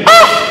Cent.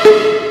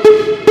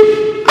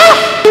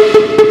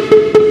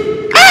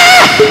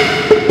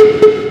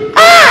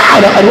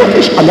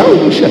 Erotisch,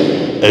 analysche,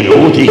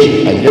 erotisch,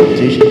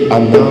 erotisch,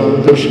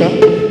 analysche,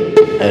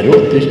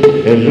 erotisch,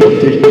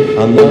 erotisch,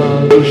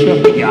 analysche.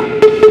 Ja,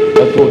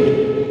 gut.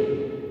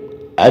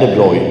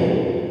 Erbräu,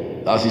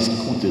 das ist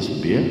gutes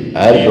Bier.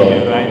 Erbräu.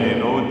 Gib mir einen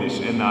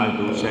erotischen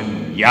Aldus,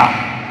 ja.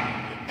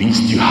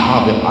 Willst du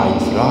haben ein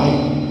frei,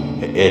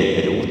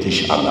 erotisch,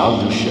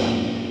 analysche?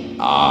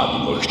 Ah,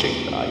 die möchte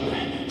ich eine.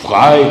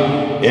 Frei,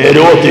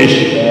 erotisch,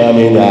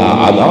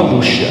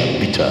 analysche,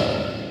 bitte.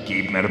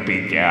 Gib mir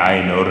bitte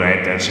ein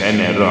erotischen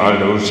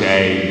Aldus,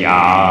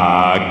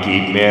 ja.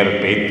 Gib mir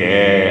bitte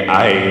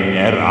ein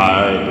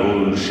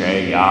erotischen,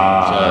 ja.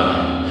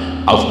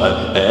 Auf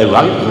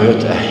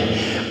Ragnarök,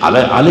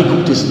 alle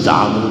guten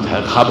Damen und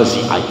Herren, haben Sie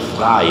ein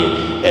frei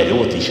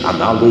erotisch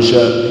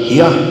analysche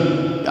hier?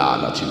 Ja,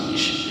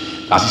 natürlich.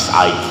 Das ist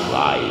ein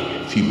frei.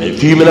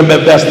 Für meine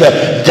beste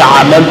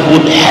Damen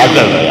und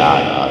Herren, ja.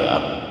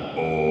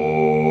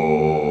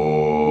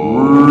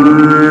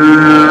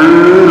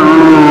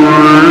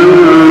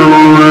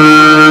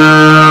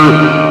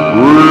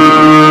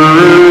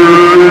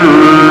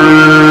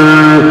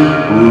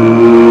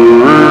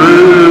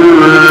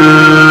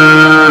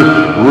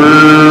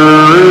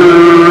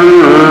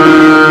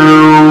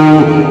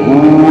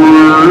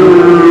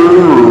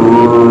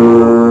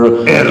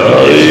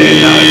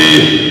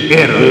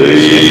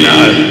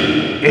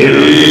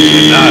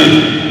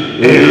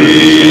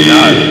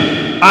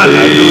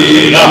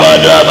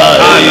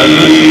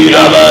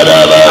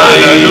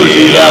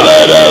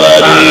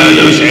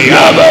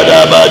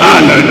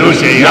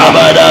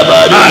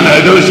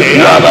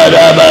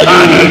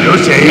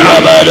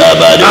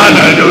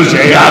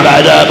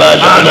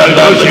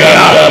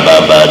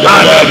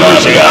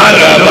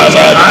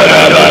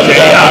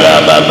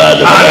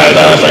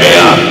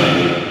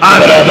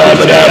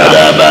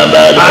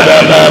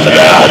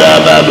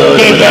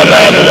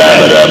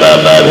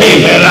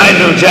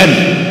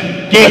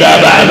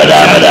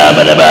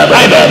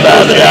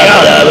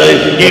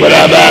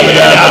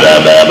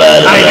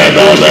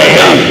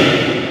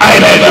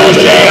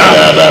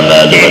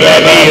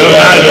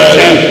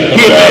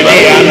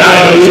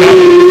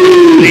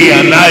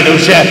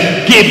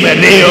 Gib mir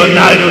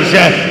Leonardus,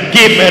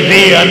 gib mir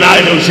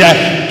Leonardus,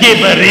 gib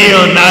mir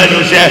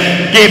Leonardus,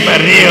 gib mir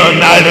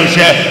Leonardus.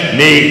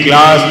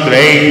 Niklas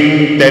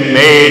trinkt den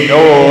Met,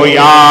 oh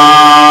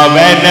ja,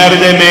 wenn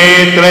den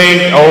Met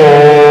trinkt, oh.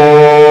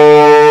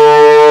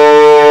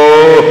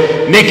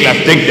 Niklas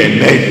trinkt den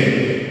Met,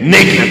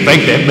 Niklas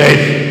trinkt den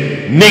Met,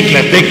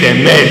 Niklas trinkt den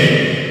Met,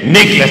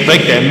 Niklas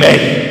trinkt den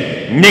Met,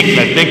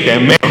 Niklas trinkt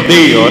den Met.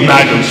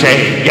 Leonardus,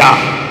 ja,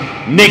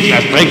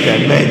 Niklas trinkt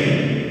den Met.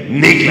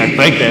 Niklas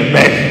trinkt den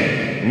Met,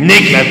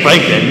 Niklas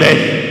trinkt den Met,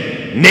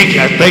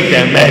 Niklas trinkt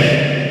den Met,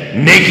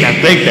 Niklas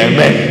trinkt den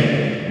Met,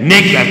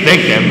 Niklas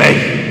trinkt den Met.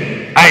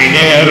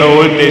 Eine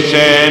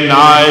erotische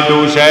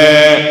Naldusche.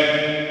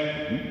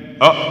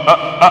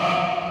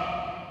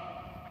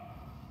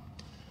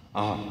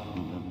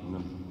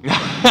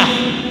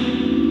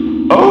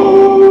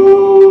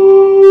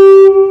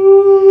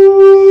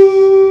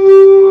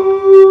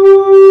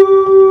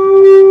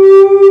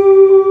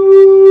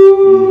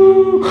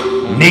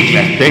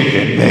 Niklas trinkt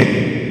den Met,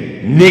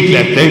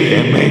 Niklas trinkt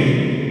den Met,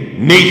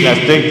 Niklas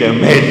trinkt den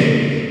Met,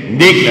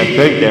 Niklas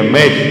trinkt den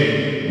Met,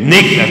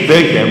 Niklas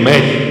trinkt er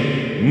mit.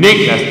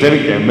 Niklas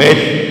trinkt er mit.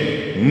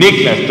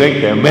 Niklas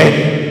trinkt er mit.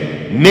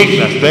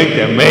 Niklas trinkt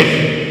er mit.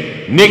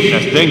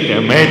 Niklas trinkt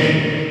er mit.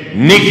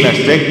 Niklas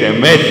trinkt er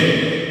mit.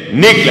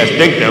 Niklas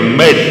trinkt er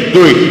mit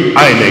durch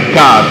eine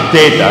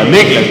Katheter.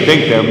 Niklas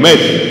trinkt er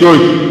mit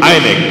durch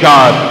eine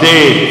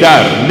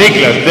Katheter.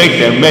 Niklas trinkt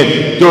er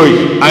mit durch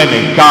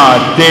einen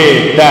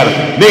Katheter.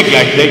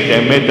 Niklas trinkt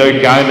er mit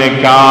durch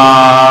einen Katheter.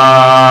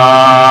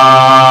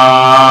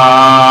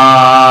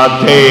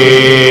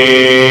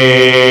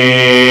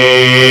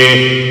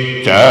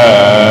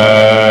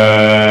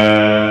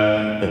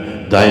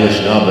 Deine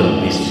Schnabel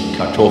ist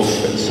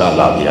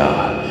Kartoffelsalat, ja.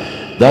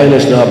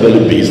 Deine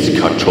Schnabel ist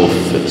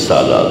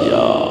Kartoffelsalat,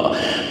 ja.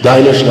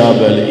 Deine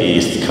Schnabel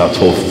ist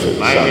Kartoffelsalat.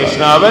 Meine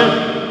Schnabel?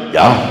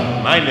 Ja.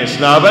 Meine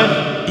Schnabel?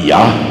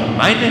 Ja.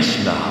 Meine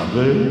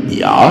Schnabel?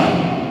 Ja.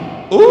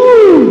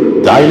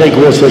 Deine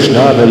große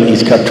Schnabel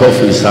ist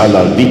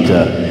Kartoffelsalat,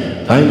 bitte.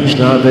 Deine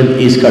Schnabel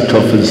ist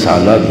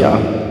Kartoffelsalat, ja.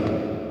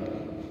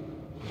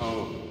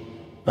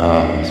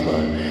 Was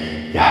war?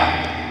 Ja.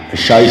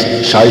 Scheiß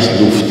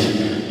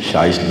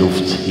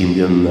Luft in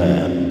den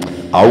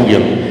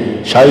Augen.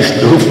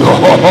 Scheißluft,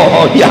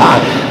 oh,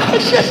 ja,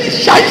 das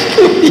ist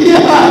Scheißluft,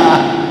 ja.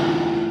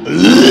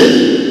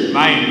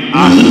 Mein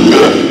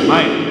Arschgas,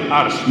 mein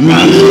Arschgas,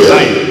 mein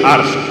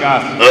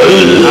Arschgas,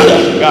 mein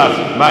Arschgas,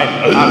 mein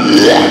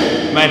Arschgas,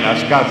 mein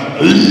Arschgas,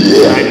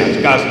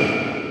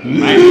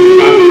 mein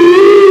Arschgas.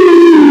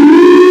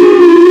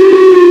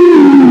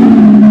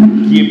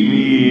 Gib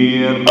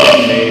mir,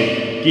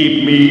 gib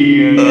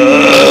mir.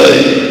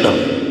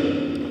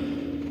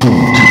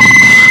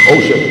 Oh,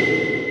 shit.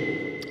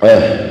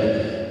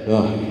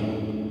 Ja.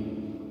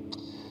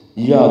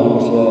 Ja, du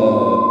musst ja.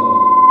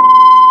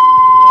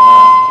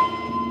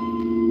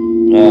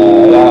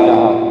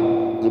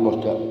 Du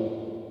musst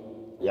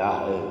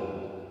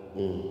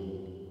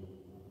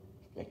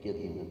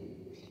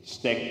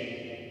Steck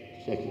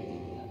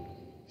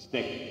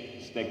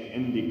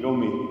in die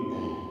Gummi.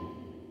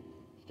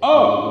 Oh!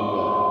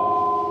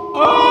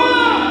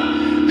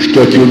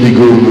 Steck in die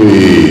Gummi.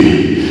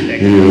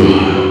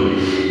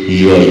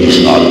 Ja,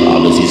 ist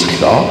alles ist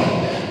klar.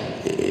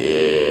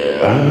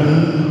 Ja.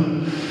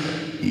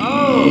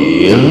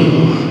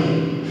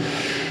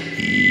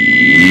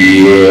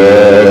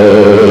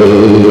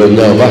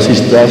 Na, was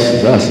ist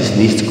das? Das ist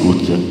nichts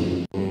Gutes.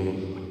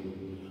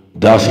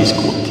 Das ist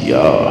gut,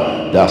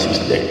 ja. Das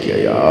ist lecker,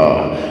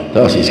 ja.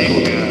 Das ist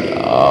gut,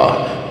 ja.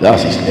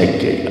 Das ist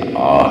lecker,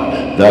 ja.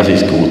 Das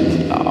ist gut,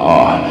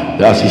 ja.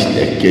 Das ist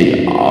lecker,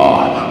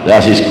 ja.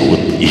 Das ist gut,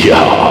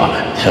 ja.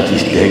 Das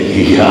ist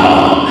lecker,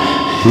 ja.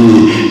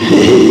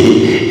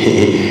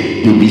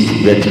 Du bist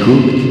nicht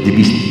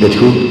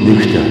gut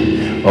nüchtern.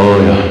 Oh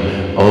ja,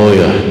 oh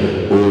ja,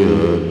 oh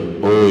ja,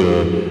 oh ja.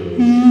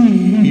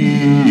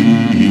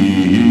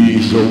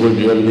 So will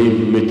be a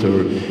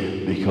limiter,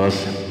 because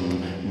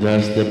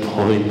that's the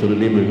point of the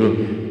limiter.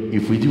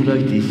 If we do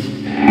like this,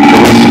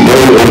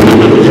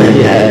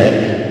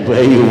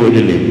 way over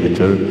the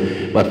limiter,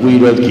 but we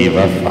don't give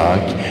a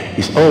fuck.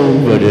 It's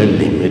over the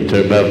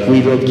limiter, but we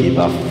don't give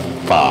a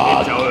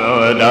fuck.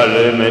 Over the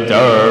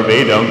limiter,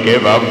 we don't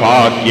give a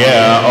fuck,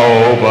 yeah.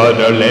 Over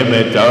the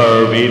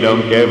limiter, we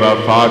don't give a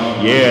fuck,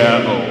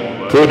 yeah.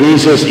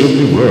 Producers in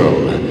the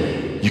world,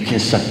 you can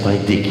suck my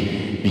dick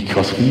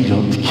because we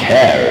don't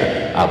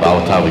care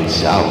about how it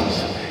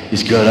sounds.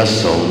 It's gonna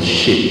sound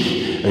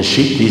shit, and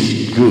shit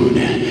is good.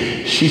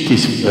 Shit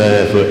is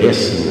für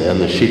Essen,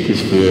 and shit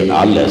is für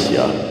alles,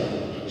 ja.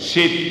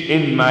 Shit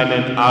in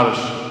meinen Arsch,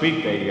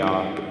 bitte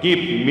ja.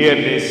 Gib mir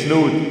den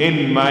Snut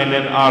in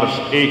meinen Arsch.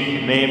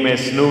 Ich nehme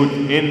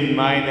Snut in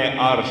meine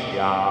Arsch,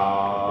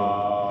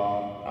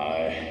 ja.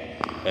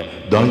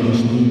 Deine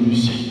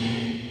Snus.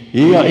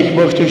 Ja, ich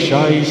möchte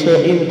Scheiße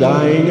in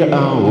deine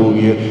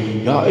Augen.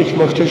 Ja, ich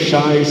möchte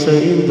Scheiße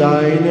in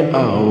deine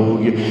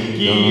Augen.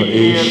 Ja,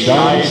 ich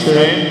Scheiße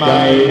in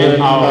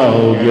deine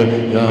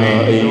Augen. Ja,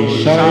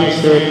 ich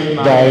Scheiße in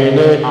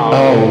deine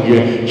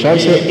Augen.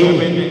 Scheiße in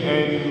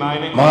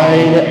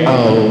meine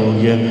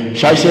Augen.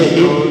 Scheiße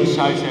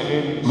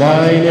in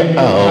meine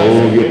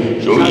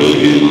Augen. Scheiße in meine Augen.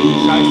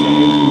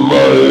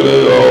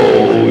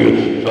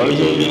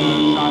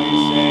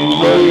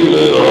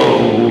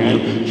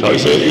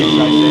 Scheiße in meine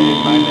Augen. Scheiße in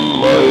meine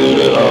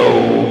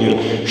Augen.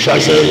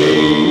 Scheiße in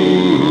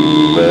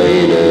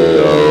meine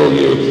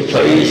Augen.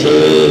 Scheiße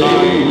in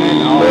meine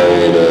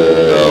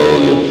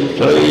Augen. Scheiße in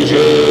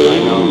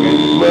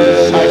meine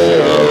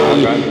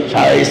Augen.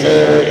 Scheiße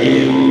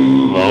in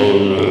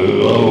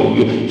meine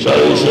Augen. Scheiße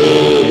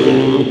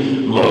in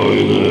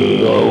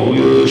meine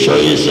Augen.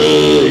 Scheiße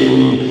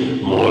in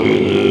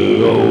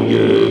meine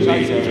Augen.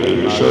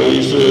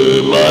 Scheiße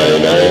in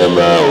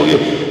meine Augen.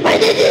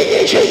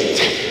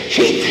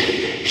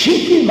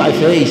 Shit in my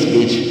face,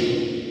 bitch.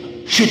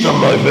 Shit on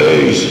my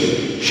face.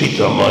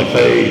 Shit on my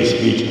face,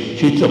 bitch.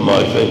 Shit on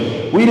my face.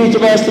 We need to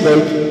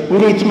masturbate. We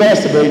need to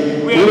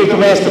masturbate. We need to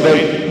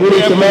masturbate. We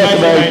need to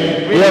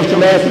masturbate. We have to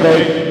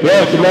masturbate. We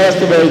have to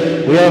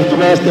masturbate. We have to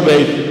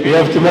masturbate. We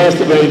have to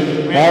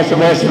masturbate. We have to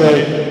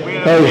masturbate.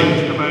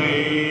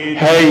 Hey.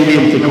 hej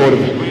vinterkorv,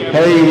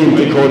 hej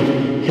vinterkorv,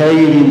 hej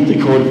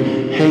vinterkorv,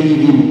 hej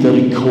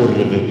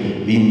vinterkorv,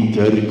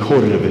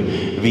 vinterkorv,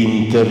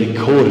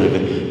 vinterkorv,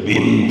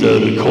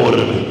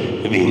 vinterkorv,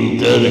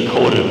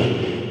 vinterkorv.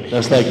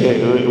 That's like a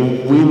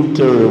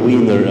winter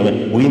wiener,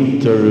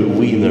 winter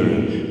wiener,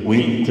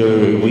 winter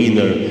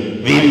wiener,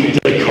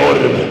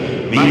 vinterkorv,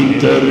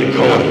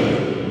 vinterkorv.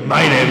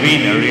 Meine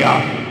Wiener, ja.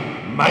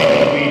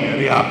 Meine Wiener,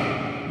 ja.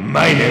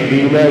 Meine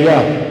Wiener, ja.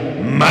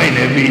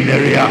 Meine Wiener,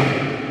 ja.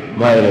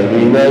 Meine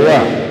Wiener, ja.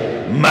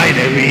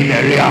 Meine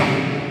Wiener, ja.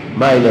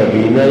 Meine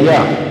Wiener,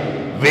 ja.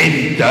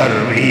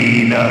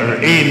 Winterwiener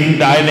in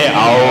deine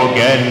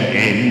Augen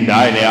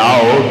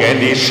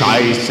die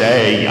Scheiße,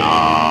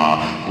 ja.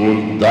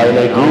 Und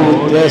deine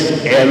gutes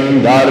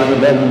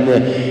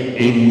Endarmen,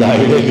 in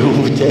deine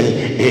gute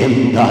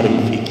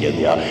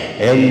Endarmficken, ja.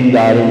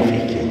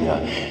 Endarmficken, ja.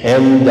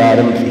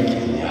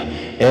 Endarmficken, ja.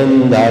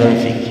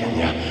 Endarmficken,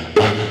 ja.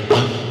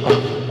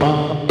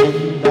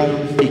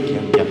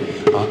 Endarmficken, ja.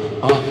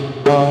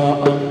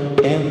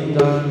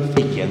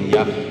 Endarmficken,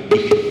 ja.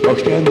 Ich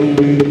möchte nu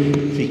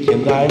ficken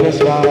deines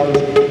Schwanz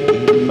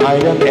in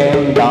meinen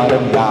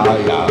Endarm, ja,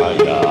 ja,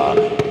 ja.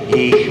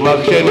 Ich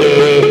möchte nu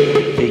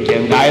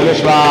ficken deinen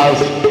Schwanz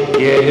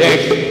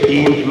direkt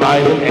in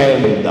meinen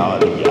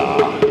Endarm, ja.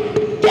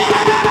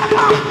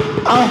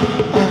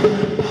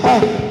 Ja!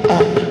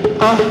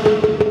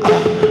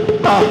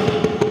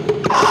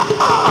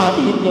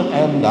 In den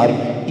Endarm,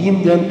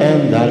 in den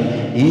Endarm,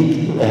 in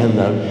den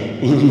Endarm,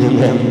 in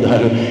den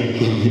Endarm,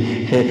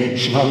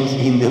 Schwanz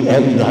in den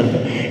Endarm,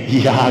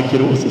 ja,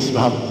 große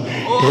Schwanz.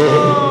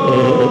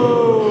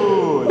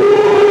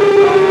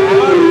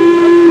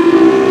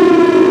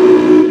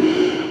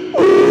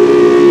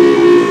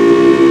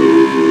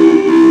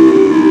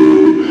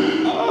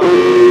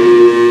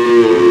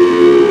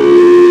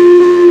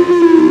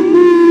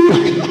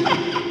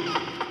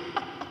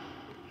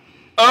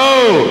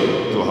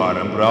 Du har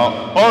en bra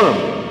arm.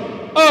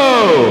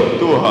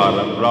 Du har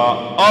en bra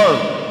arm.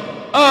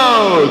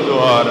 Du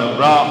har en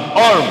bra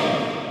arm.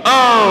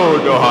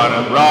 Du har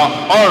en bra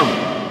arm.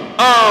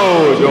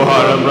 Du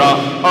har en bra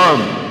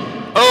arm.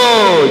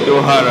 Du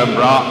har en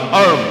bra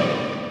arm.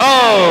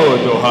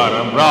 Du har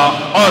en bra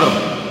arm.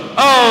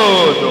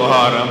 Du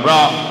har en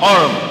bra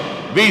arm.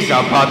 Visa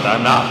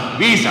pattarna,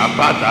 visa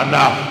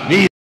pattarna.